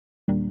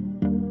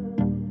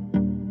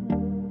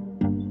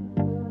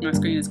My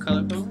screen is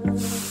colorful.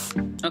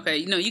 Okay,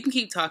 you can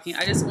keep talking.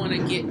 I just want to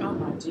get. Oh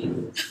my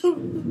Jesus.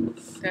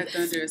 That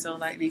thunder is so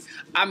lightning.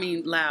 I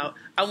mean, loud.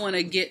 I want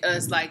to get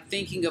us like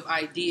thinking of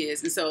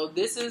ideas. And so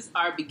this is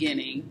our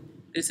beginning.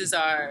 This is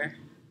our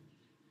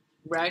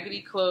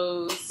raggedy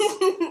clothes,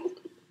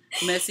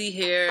 messy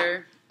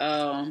hair,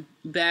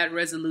 bad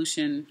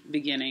resolution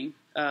beginning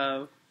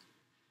of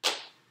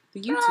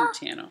the YouTube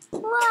channel.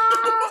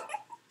 Why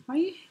are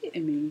you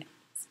hitting me?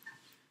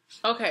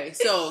 Okay,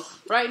 so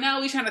right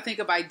now we're trying to think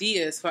of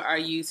ideas for our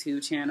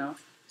YouTube channel.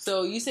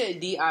 So you said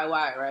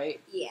DIY,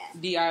 right? Yeah.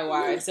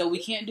 DIY. So we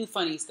can't do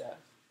funny stuff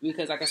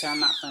because, like I said,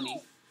 I'm not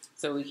funny.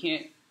 So we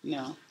can't,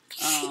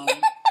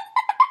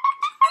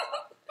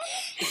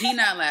 He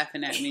not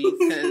laughing at me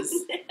because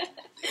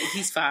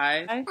he's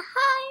 5. Hi.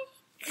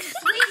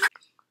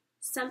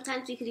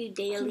 Sometimes we could do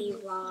daily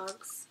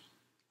vlogs.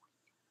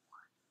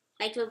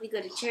 Like when we go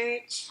to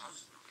church.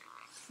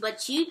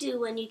 What you do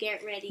when you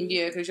get ready.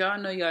 Yeah, because y'all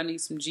know y'all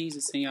need some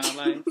Jesus in y'all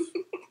life.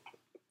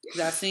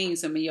 I've seen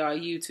some of y'all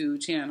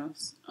YouTube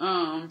channels.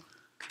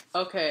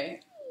 Okay.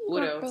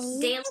 What else?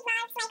 Daily. Well,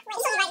 it's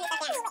not really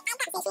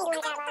curly. These are my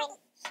bangs.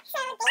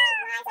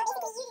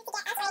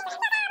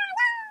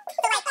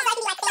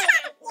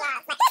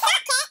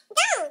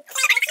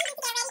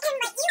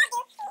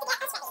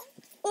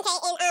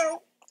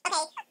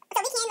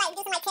 This is not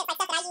broken off hair. This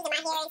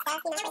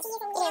is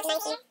bangs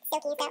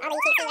that grew back. And yeah,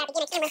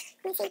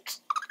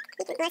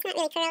 it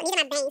ain't hair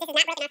that's going and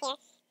not growing.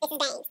 It's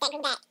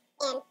not bad.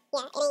 Okay,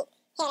 what else?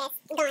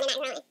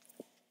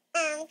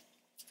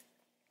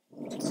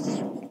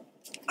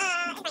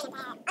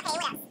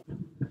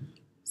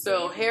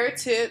 So hair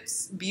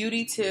tips,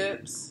 beauty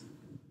tips.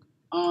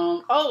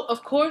 Oh,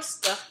 of course,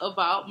 stuff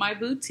about my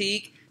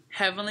boutique,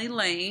 Heavenly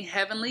Lane,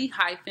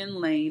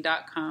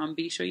 heavenly-lane.com.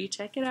 Be sure you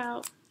check it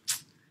out.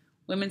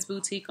 Women's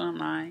boutique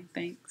online.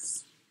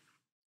 Thanks.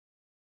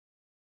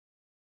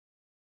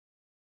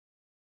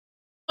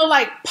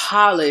 Like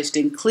polished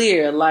and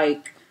clear,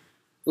 like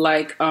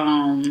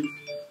the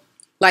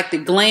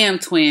Glam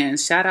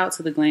Twins. Shout out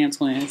to the Glam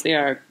Twins. They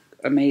are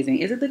amazing.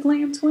 Is it the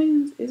Glam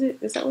Twins?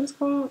 Is that what it's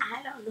called?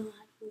 I don't know.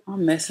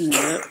 I'm messing it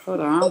up. Hold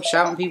on. I'm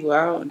shouting people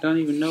out and don't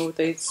even know what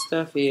their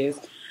stuff is.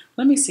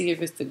 Let me see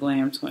if it's the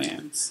Glam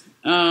Twins.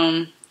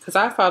 Because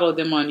I follow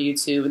them on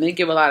YouTube and they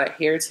give a lot of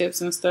hair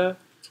tips and stuff.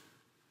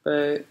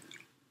 But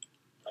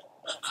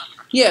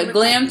yeah,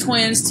 Glam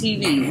Twins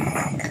TV.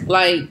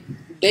 Like,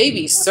 they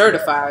be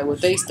certified with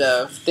their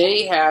stuff.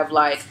 They have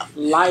like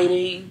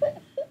lighting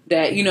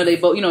that, they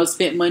both,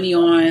 spent money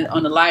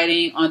on the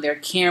lighting, on their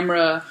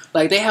camera.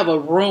 Like, they have a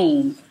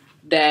room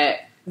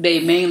that they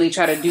mainly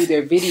try to do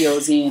their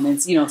videos in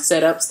and,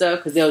 set up stuff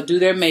because they'll do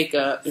their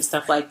makeup and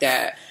stuff like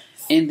that.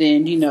 And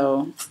then,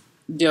 they'll,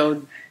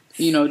 do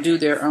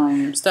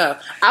their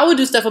stuff. I would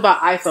do stuff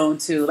about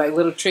iPhone too, like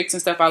little tricks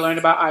and stuff I learned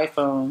about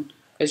iPhone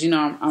because,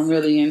 I'm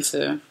really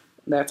into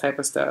that type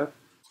of stuff.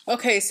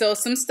 Okay, so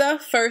some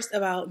stuff first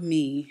about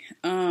me.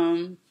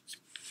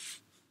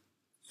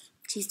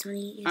 She's 20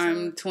 years old.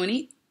 I'm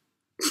 20.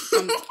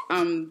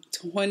 I'm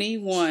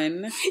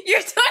 21.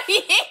 You're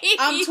 28.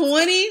 I'm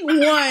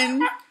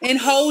 21 and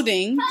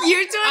holding.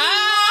 You're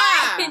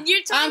 21.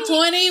 You're 20. I'm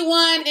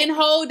 21 and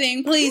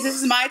holding. Please, this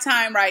is my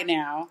time right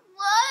now.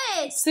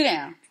 What? Sit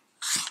down.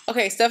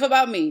 Okay, stuff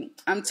about me.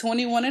 I'm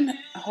 21 and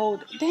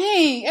hold.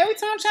 Dang, every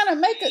time I'm trying to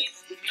make it.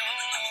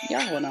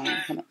 Y'all, hold on.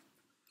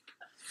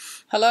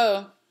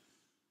 Hello.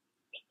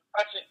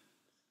 Watch it.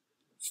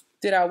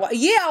 Did I watch?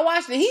 Yeah, I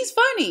watched it. He's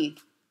funny.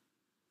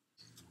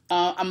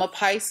 I'm a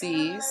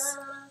Pisces.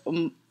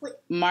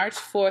 March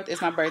 4th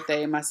is my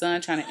birthday. My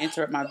son trying to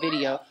interrupt my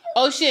video.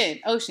 Ocean.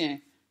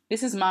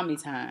 This is mommy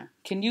time.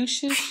 Can you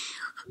shush?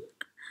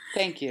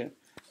 Thank you.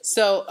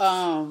 So,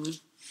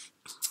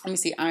 let me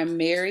see. I'm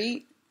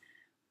married.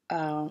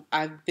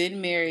 I've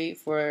been married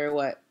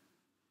for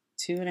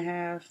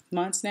 2.5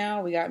 months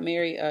now. We got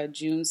married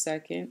June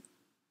 2nd.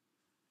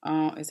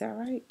 Is that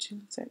right?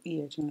 June 2nd?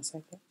 Yeah, June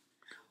 2nd.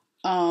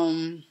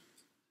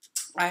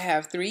 I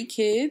have 3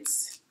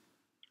 kids.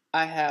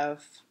 I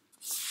have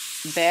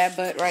Bad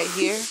Butt right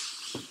here.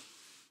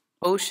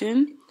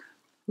 Ocean,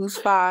 who's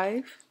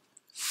 5.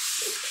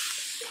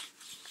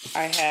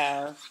 I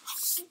have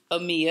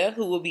Amia,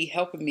 who will be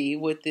helping me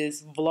with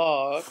this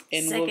vlog.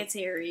 And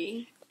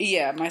secretary.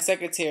 My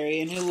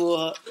secretary, and who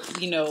will,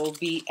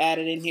 be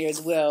added in here as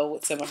well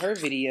with some of her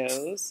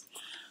videos.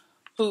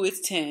 Who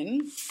is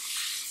 10.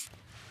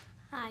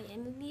 Hi,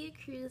 I'm Amia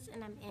Cruz,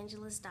 and I'm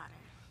Angela's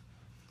daughter.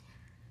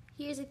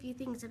 Here's a few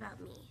things about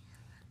me.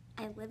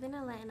 I live in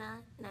Atlanta,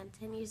 and I'm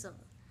 10 years old.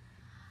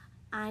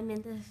 I'm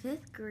in the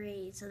 5th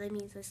grade, so that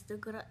means I still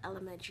go to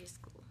elementary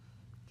school.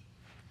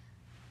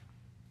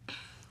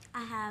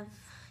 I have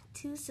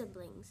 2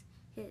 siblings.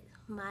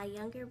 My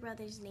younger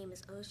brother's name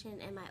is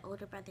Ocean, and my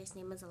older brother's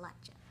name is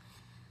Elijah.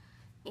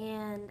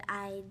 And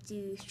I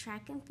do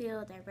track and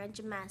field, I run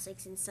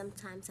gymnastics, and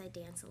sometimes I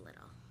dance a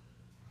little.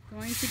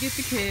 Going to get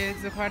the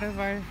kids, a part of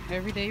our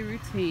everyday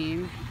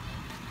routine.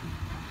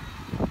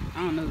 I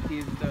don't know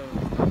kids though.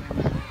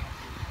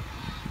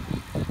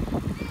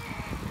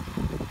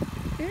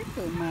 They're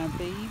Oh, my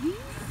baby.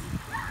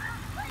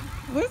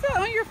 What's that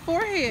on your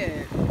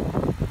forehead?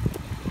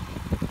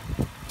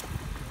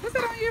 What's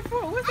that on your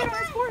forehead? What's that on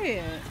his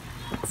forehead?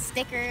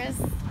 Stickers.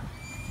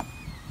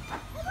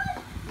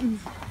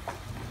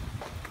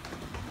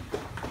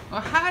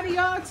 Well, hi to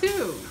y'all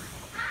too.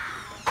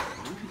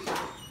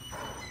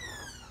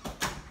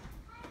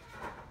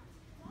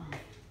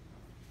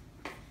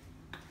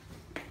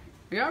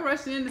 Are y'all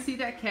rushing in to see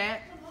that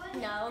cat?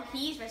 No,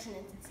 he's rushing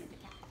in to see the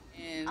cat.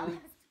 And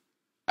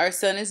our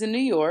son is in New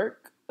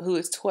York, who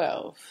is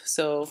 12.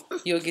 So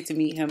you'll get to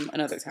meet him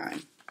another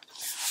time.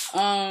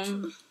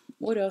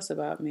 What else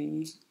about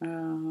me?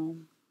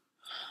 I'm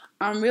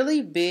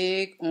really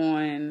big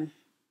on...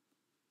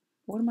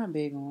 What am I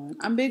big on?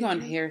 I'm big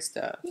on hair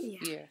stuff.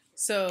 Yeah.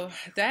 So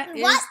that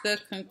is the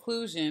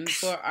conclusion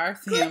for our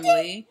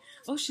family.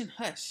 Ocean,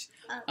 hush.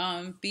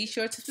 Be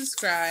sure to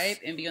subscribe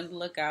and be on the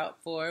lookout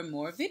for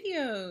more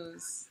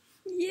videos.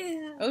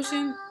 Yeah.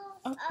 Ocean,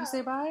 you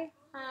say bye?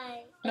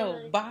 Hi.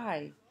 No,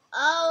 bye.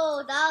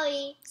 Oh,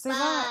 Dolly. Say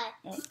bye.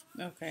 Oh,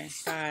 okay,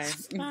 bye.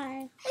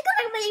 Bye.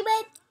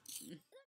 Bye.